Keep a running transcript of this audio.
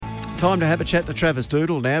Time to have a chat to Travis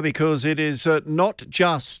Doudle now, because it is not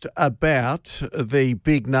just about the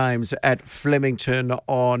big names at Flemington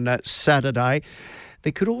on Saturday.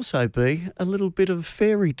 There could also be a little bit of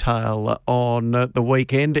fairy tale on the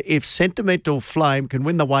weekend if Sentimental Flame can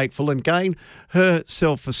win the Wakeful and gain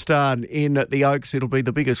herself a start in the Oaks. It'll be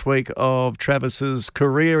the biggest week of Travis's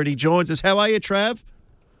career, and he joins us. How are you, Trav?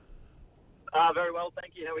 Very well,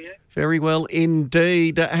 thank you. How are you? Very well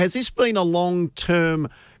indeed. Has this been a long-term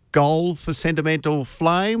goal for Sentimental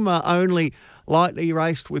Flame? Only lightly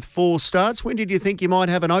raced with 4 starts. When did you think you might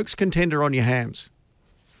have an Oaks contender on your hands?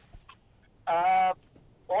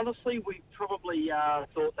 Honestly, we probably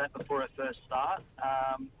thought that before her first start.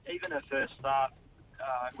 Even her first start,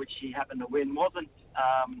 which she happened to win, wasn't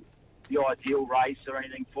the ideal race or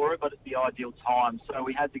anything for her, but it's the ideal time. So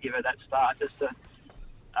we had to give her that start just to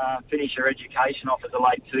finish her education off as a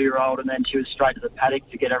late 2-year-old, and then she was straight to the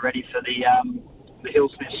paddock to get her ready for the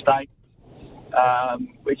Hillsmith Stake,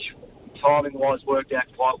 which timing-wise worked out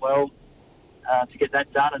quite well to get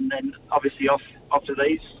that done, and then obviously off to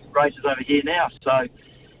these races over here now. So,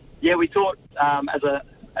 yeah, we thought as a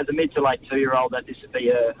mid to late 2-year-old that this would be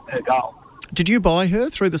her goal. Did you buy her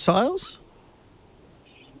through the sales?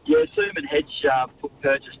 Yeah, Zoom and Hedge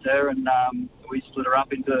purchased her, and we split her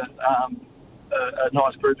up into a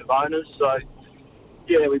nice group of owners. So,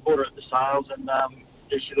 yeah, we bought her at the sales, and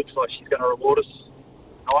yeah, she looks like she's going to reward us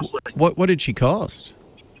nicely. What did she cost?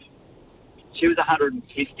 She was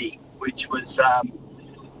 150, which was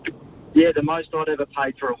the most I'd ever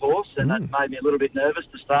paid for a horse, and that made me a little bit nervous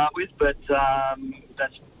to start with. But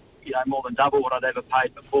that's more than double what I'd ever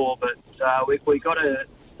paid before. But we got her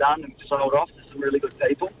done and sold off to some really good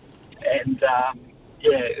people, and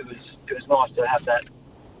it was nice to have that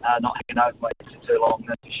not hanging over me for too long.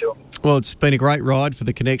 That's for sure. Well, it's been a great ride for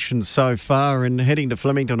the Connections so far, and heading to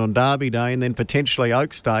Flemington on Derby Day and then potentially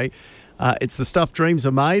Oaks Day. It's the stuff dreams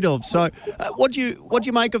are made of. So what do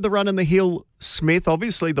you make of the run in the Hill Smith?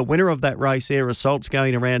 Obviously, the winner of that race, Air Assault's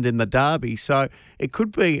going around in the Derby, so it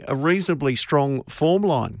could be a reasonably strong form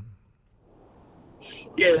line.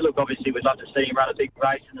 Yeah, look, obviously we'd love to see him run a big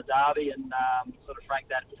race in the Derby and sort of frank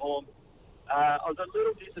that form. I was a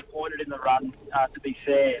little disappointed in the run, to be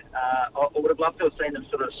fair. I would have loved to have seen them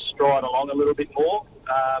sort of stride along a little bit more.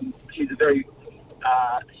 She's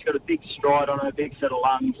got a big stride on her, big set of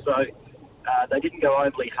lungs, so they didn't go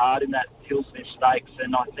overly hard in that Hillsmith Stakes,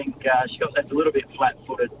 and I think she got left a little bit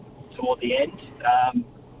flat-footed toward the end.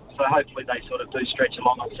 So hopefully they sort of do stretch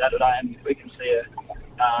along on Saturday, and we can see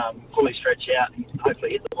her fully stretch out and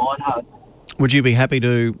hopefully hit the line hard. Would you be happy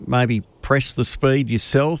to maybe press the speed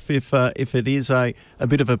yourself if it is a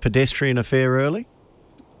bit of a pedestrian affair early?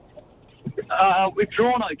 We've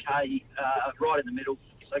drawn okay right in the middle,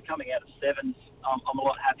 so coming out of 7s, I'm a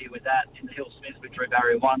lot happier with that. In the Hill Smith, we drew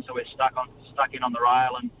barrier 1, so we're stuck in on the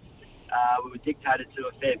rail, and we were dictated to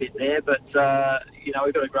a fair bit there. But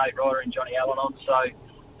we've got a great rider in Johnny Allen on, so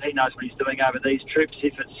he knows what he's doing over these trips.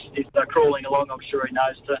 If they're crawling along, I'm sure he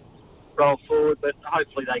knows to roll forward, but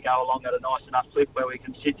hopefully they go along at a nice enough clip where we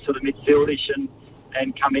can sit sort of midfieldish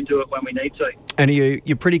and come into it when we need to. And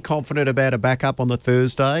you're pretty confident about a backup on the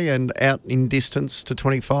Thursday and out in distance to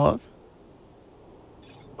 25?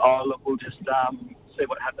 Oh, look, we'll just see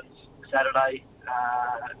what happens Saturday.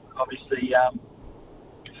 Obviously,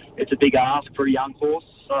 it's a big ask for a young horse,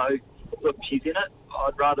 so look, she's in it.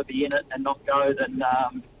 I'd rather be in it and not go than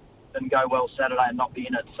go well Saturday and not be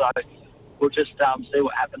in it. So we'll just see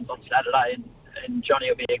what happens on Saturday, and Johnny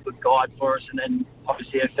will be a good guide for us. And then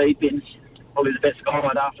obviously her feed bin's probably the best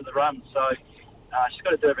guide after the run. So she's got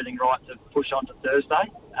to do everything right to push on to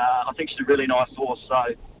Thursday. I think she's a really nice horse, so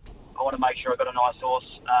I want to make sure I've got a nice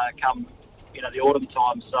horse come the autumn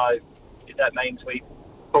time. So if that means we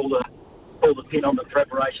pull the pin on the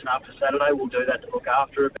preparation after Saturday, we'll do that to look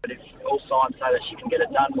after her. But if all signs say that she can get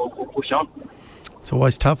it done, we'll push on. It's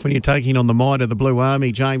always tough when you're taking on the might of the Blue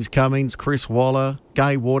Army, James Cummings, Chris Waller,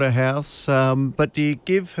 Gai Waterhouse. But do you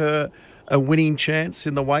give her a winning chance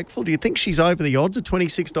in the Wakeful? Do you think she's over the odds at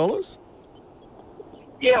 $26?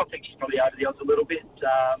 Yeah, I think she's probably over the odds a little bit.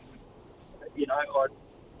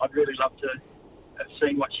 I'd really love to have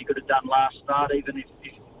seen what she could have done last start, even if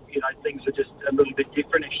things were just a little bit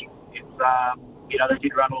different. If they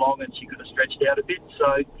did run along and she could have stretched out a bit.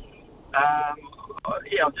 So,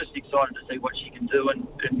 I'm just excited to see what she can do, and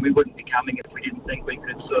we wouldn't be coming if we didn't think we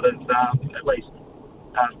could sort of at least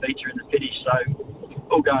feature in the finish. So,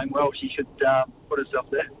 all going well, she should put herself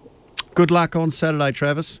there. Good luck on Saturday,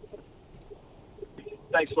 Travis.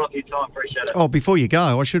 Thanks a lot for your time. Appreciate it. Oh, before you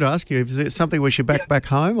go, I should ask you, is it something we should back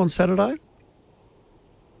home on Saturday?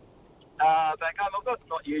 back home. I've got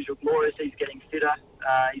Not Usual Glorious. He's getting fitter.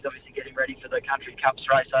 He's obviously getting ready for the Country Cups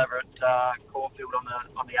race over at Caulfield on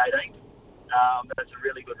the 18th. But it's a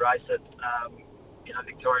really good race that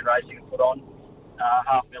Victorian Racing put on.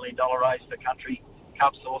 $500,000 race for Country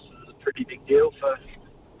Cups horses is a pretty big deal for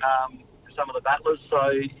some of the battlers.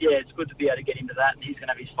 So yeah, it's good to be able to get into that. And he's going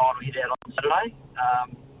to have his final hit out on Saturday.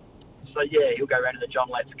 So yeah, he'll go around to the John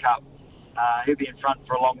Letts Cup. He'll be in front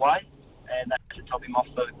for a long way, and that should top him off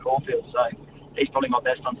for Caulfield. So he's probably my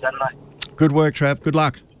best on Saturday. Good work, Trav. Good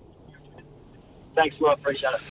luck. Thanks a lot. Appreciate it.